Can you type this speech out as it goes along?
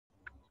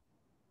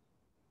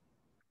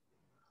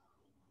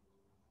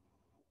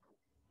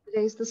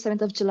Today is the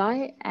 7th of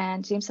July,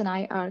 and James and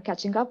I are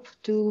catching up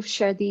to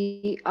share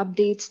the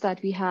updates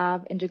that we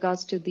have in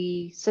regards to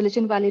the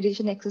solution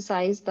validation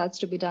exercise that's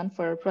to be done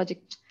for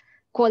project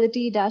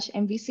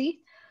quality-MVC.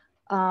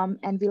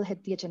 And we'll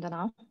hit the agenda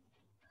now.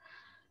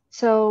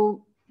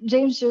 So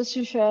James, just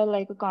to share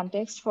like a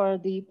context for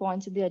the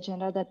points in the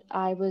agenda, that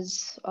I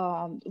was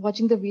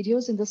watching the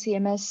videos in the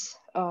CMS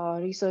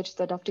research,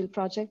 the Dovetail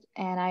project,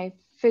 and I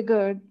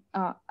figured,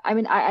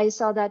 I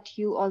saw that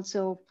you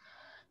also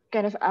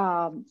kind of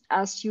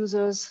asked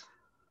users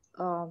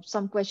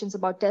some questions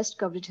about test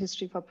coverage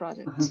history for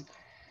projects. Mm-hmm.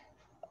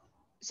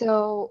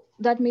 So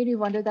that made me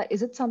wonder that,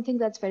 is it something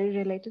that's very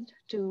related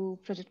to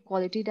project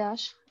quality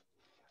dash?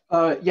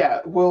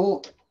 Yeah, we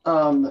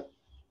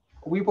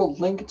will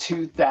link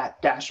to that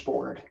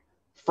dashboard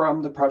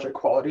from the project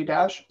quality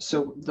dash.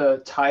 So the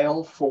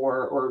tile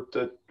for, or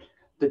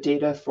the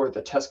data for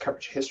the test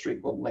coverage history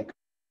will link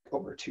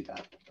over to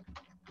that.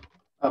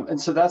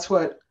 And so that's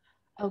what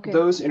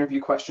those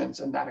interview questions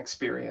and that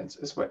experience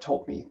is what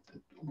told me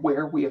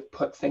where we have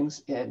put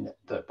things in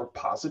the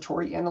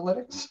repository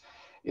analytics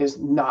is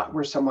not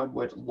where someone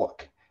would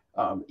look.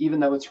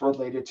 Even though it's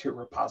related to a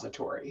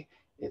repository,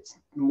 it's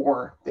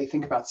more, they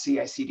think about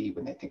CI/CD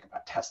when they think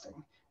about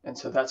testing. And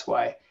so that's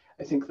why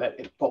I think that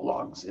it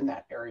belongs in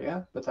that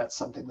area, but that's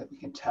something that we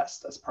can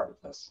test as part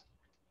of this.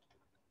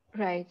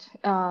 Right.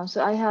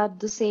 So I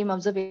had the same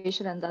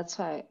observation, and that's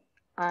why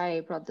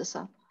I brought this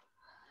up.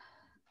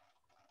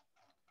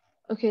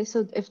 Okay,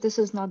 so if this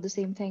is not the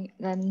same thing,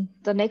 then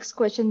the next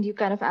question, you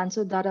kind of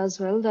answered that as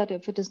well, that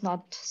if it is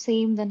not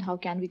same, then how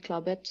can we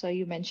club it? So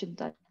you mentioned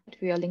that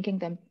we are linking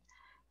them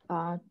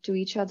to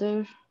each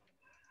other.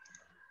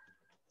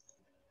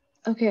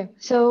 Okay,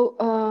 so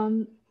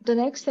the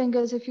next thing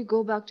is, if you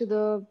go back to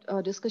the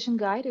discussion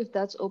guide, if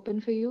that's open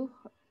for you.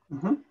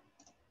 Mm-hmm.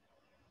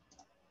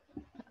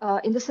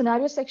 In the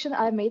scenario section,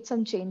 I made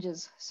some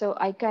changes. So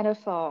I kind of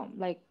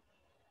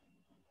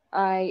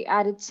I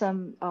added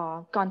some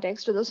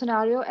context to the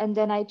scenario, and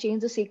then I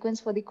changed the sequence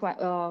for the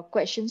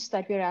questions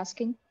that we're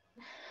asking.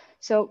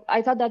 So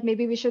I thought that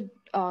maybe we should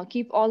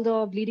keep all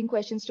the leading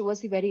questions towards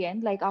the very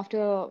end, like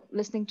after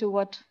listening to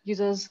what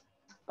users,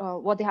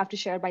 what they have to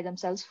share by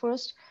themselves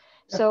first.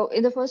 Yep. So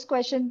in the first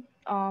question,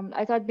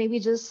 I thought maybe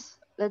just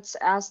let's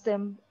ask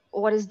them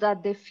what is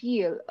that they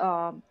feel,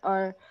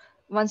 or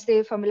once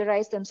they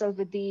familiarize themselves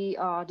with the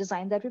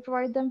design that we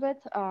provide them with,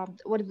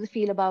 what do they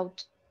feel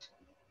about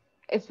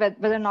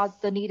whether or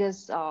not the need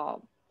is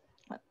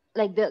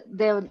like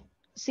they're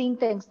seeing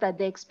things that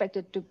they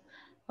expected to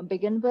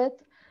begin with.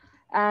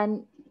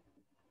 And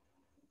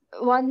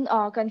one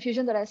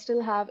confusion that I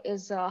still have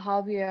is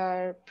how we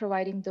are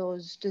providing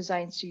those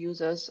designs to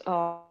users.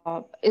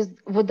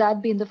 Would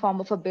that be in the form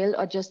of a bill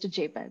or just a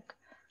JPEG?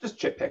 Just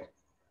JPEG.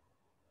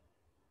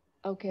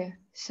 Okay,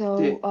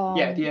 so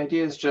yeah, the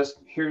idea is just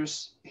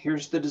here's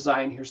the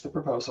design, here's the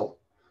proposal,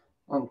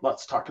 and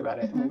let's talk about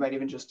it. And we might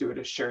even just do it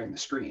as sharing the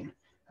screen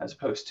as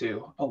opposed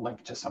to a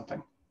link to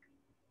something.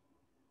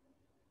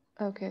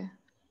 Okay,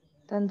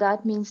 then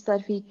that means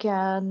that we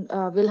can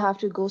we'll have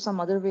to go some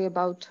other way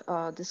about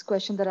this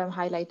question that I'm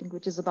highlighting,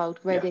 which is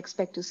about where they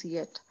expect to see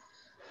it.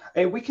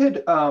 Hey, we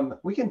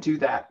can do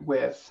that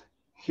with,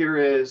 here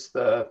is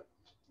the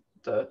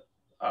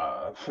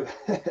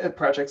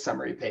project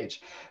summary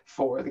page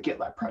for the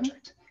GitLab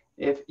project.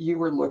 If you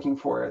were looking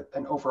for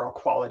an overall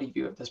quality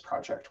view of this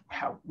project,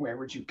 where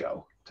would you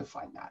go to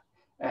find that?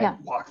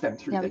 And walk them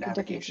through the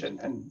navigation,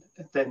 and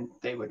then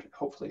they would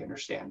hopefully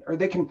understand, or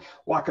they can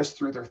walk us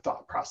through their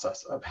thought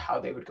process of how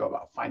they would go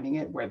about finding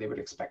it, where they would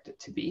expect it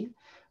to be.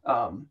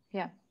 I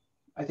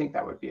think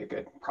that would be a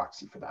good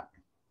proxy for that.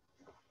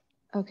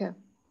 Okay.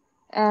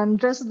 And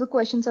the rest of the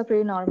questions are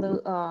pretty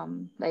normal.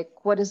 Like,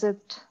 what is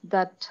it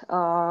that,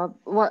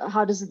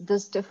 how does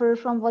this differ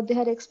from what they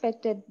had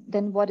expected?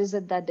 Then what is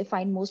it that they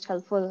find most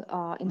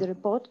helpful in the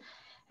report?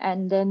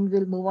 And then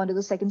we'll move on to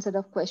the second set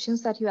of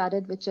questions that you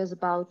added, which is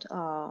about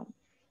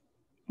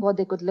what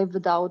they could live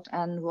without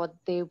and what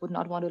they would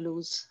not want to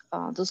lose.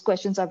 Those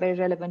questions are very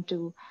relevant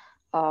to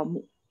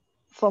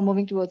for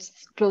moving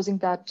towards closing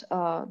that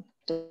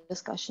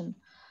discussion.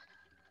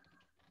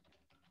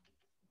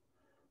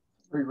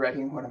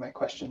 Rewriting one of my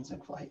questions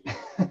in flight.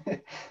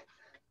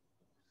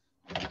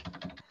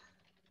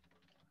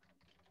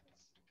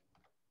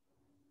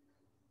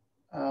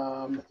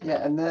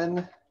 Yeah, and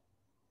then,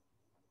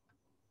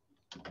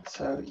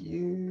 so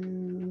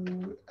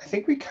I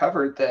think we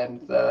covered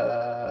then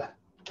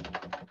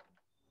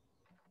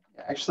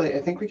actually,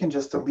 I think we can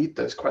just delete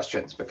those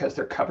questions because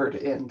they're covered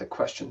in the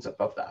questions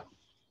above that.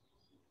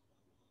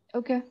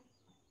 Okay.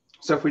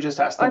 So if we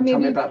just ask them, tell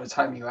me about a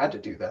time you had to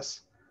do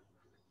this.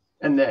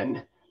 And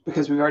then,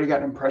 because we've already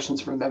gotten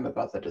impressions from them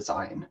about the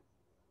design,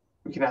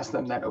 we can ask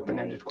them that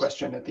open-ended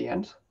question at the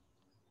end.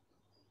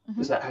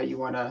 Is that how you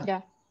want to?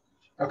 Yeah.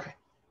 Okay.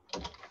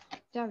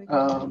 Yeah, we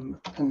can.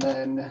 And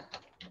then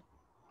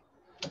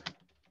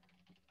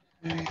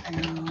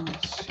anything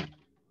else?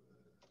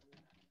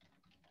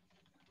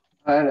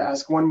 I'd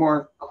ask one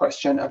more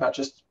question about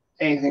just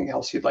anything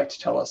else you'd like to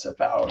tell us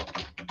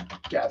about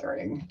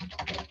gathering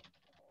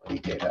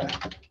quality data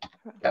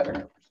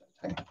gathering and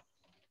presenting.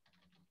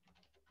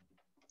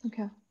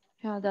 Okay,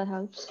 yeah, that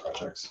helps.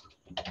 Projects.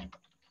 I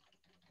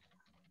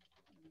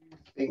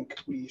think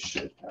we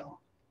should know.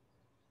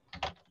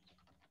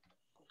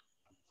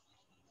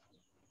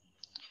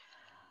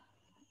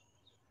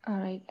 All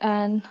right.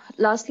 And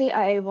lastly,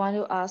 I want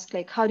to ask,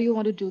 like, how do you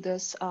want to do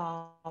this?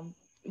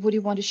 Would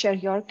you want to share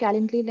your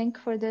Calendly link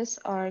for this,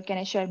 or can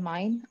I share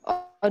mine?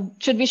 Or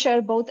should we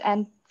share both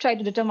and try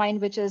to determine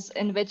which is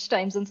in which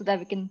time zone so that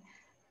we can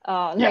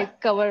like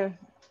cover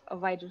a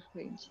wider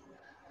range?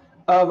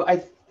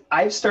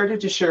 I've started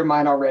to share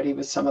mine already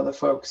with some of the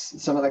folks,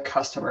 some of the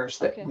customers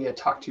that we had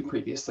talked to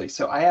previously.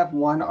 So I have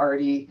one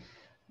already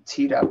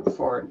teed up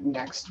for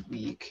next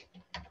week.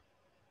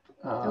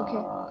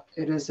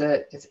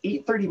 It's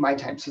 8:30 my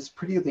time, so it's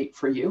pretty late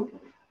for you.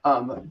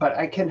 But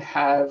I can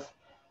have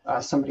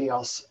somebody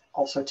else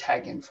also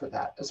tag in for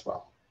that as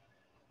well,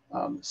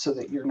 so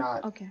that you're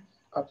not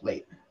up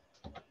late.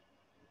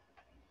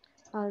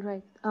 All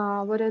right.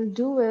 What I'll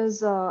do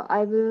is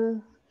I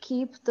will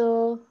keep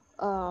the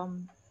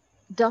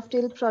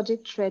Dovetail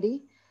project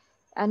ready.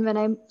 And when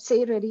I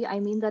say ready, I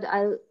mean that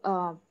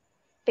I'll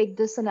pick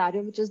this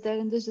scenario which is there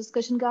in this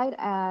discussion guide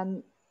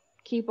and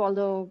keep all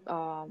the,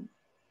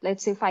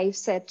 let's say, 5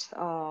 set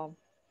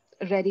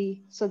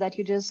ready so that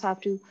you just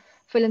have to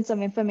fill in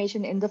some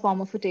information in the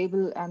form of a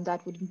table, and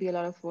that wouldn't be a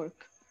lot of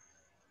work.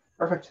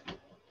 Perfect.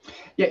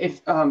 Yeah,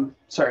 if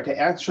sorry, to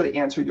actually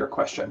answer your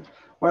question,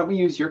 why don't we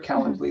use your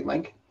Calendly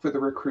link for the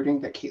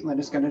recruiting that Caitlin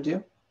is going to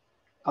do?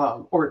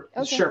 Or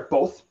share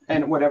both,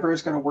 and whatever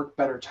is going to work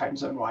better time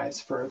zone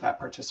wise for that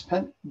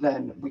participant,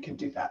 then we can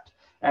do that.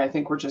 And I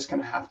think we're just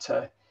going to have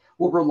to,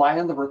 we'll rely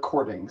on the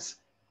recordings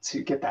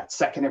to get that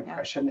second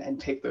impression and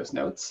take those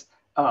notes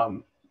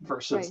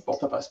versus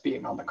both of us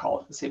being on the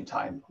call at the same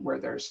time where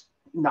there's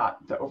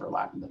not the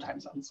overlap in the time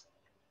zones.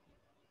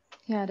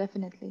 Yeah,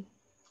 definitely.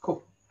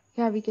 Cool.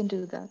 Yeah, we can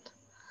do that.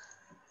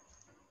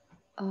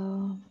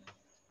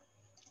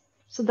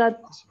 So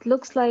that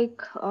looks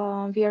like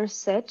we are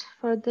set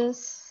for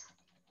this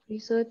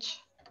research.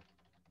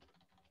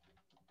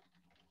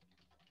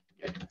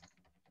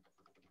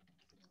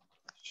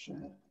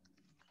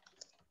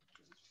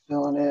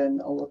 Filling in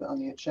a little bit on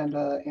the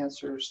agenda,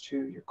 answers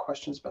to your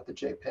questions about the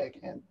JPEG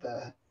and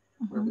the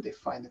where would they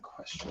find the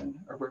question,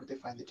 or where would they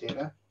find the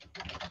data?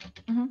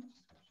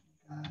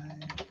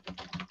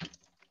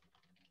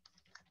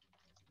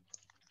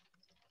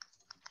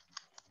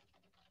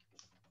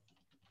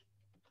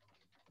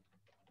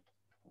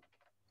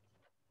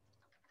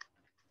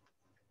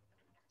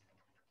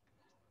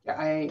 Yeah,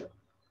 I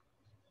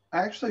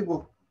actually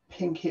will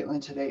ping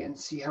Caitlin today and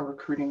see how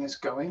recruiting is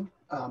going.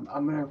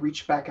 I'm going to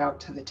reach back out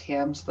to the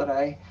TAMs that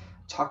I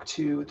talked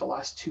to the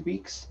last 2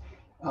 weeks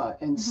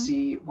and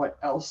see what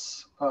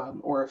else,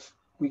 or if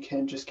we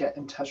can just get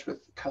in touch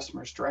with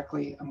customers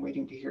directly. I'm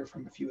waiting to hear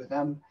from a few of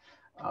them,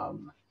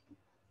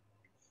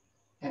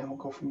 and we'll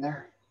go from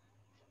there.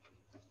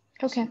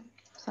 Okay.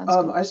 Sounds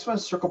good. I just want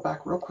to circle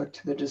back real quick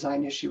to the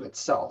design issue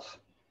itself.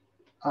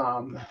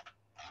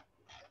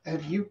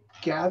 Have you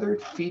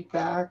gathered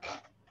feedback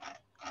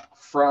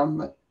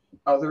from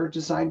other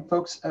design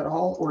folks at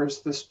all, or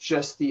is this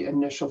just the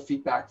initial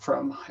feedback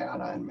from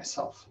Hayana and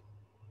myself?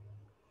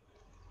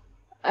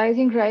 I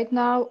think right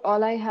now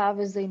all I have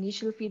is the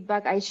initial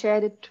feedback. I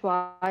shared it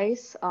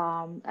twice.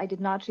 I did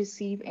not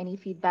receive any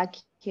feedback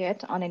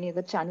yet on any of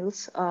the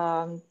channels.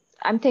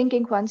 I'm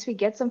thinking once we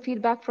get some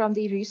feedback from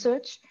the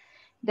research,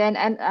 then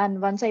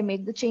and once I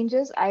make the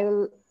changes, I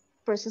will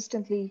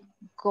persistently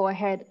go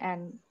ahead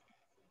and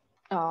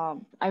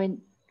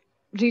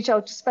reach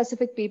out to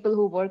specific people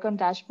who work on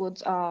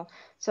dashboards.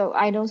 So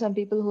I know some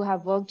people who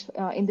have worked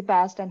in the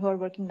past and who are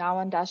working now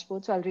on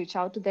dashboards. So I'll reach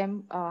out to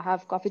them,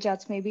 have coffee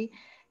chats maybe,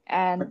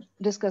 and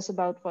discuss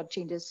about what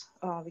changes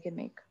we can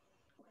make.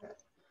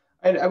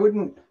 And I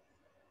wouldn't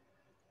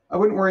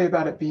worry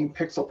about it being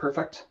pixel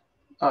perfect,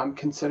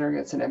 considering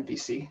it's an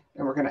MVC,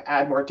 and we're going to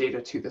add more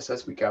data to this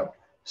as we go.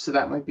 So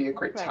that might be a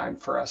great time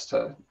for us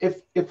to,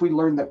 if we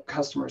learn that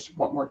customers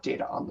want more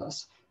data on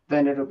this,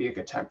 then it'll be a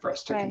good time for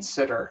us to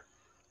consider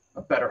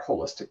a better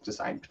holistic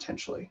design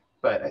potentially.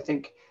 But I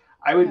think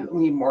I would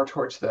lean more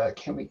towards the,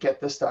 can we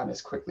get this done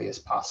as quickly as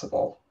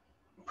possible,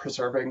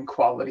 preserving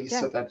quality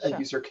so that a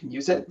user can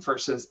use it,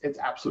 versus it's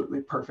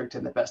absolutely perfect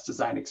and the best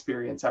design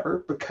experience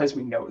ever because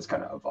we know it's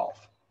going to evolve,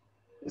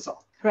 is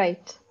all.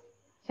 Right.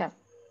 Yeah.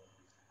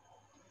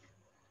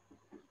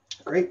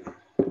 Great.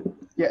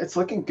 Yeah, it's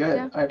looking good.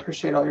 Yeah. I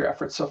appreciate all your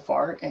efforts so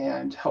far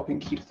and helping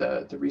keep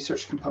the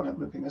research component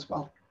moving as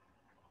well.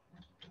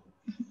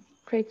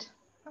 Great.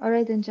 All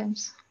right then,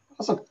 James.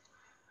 Awesome.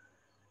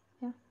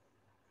 Yeah.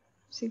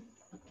 See you.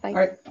 Bye. All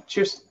right.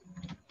 Cheers.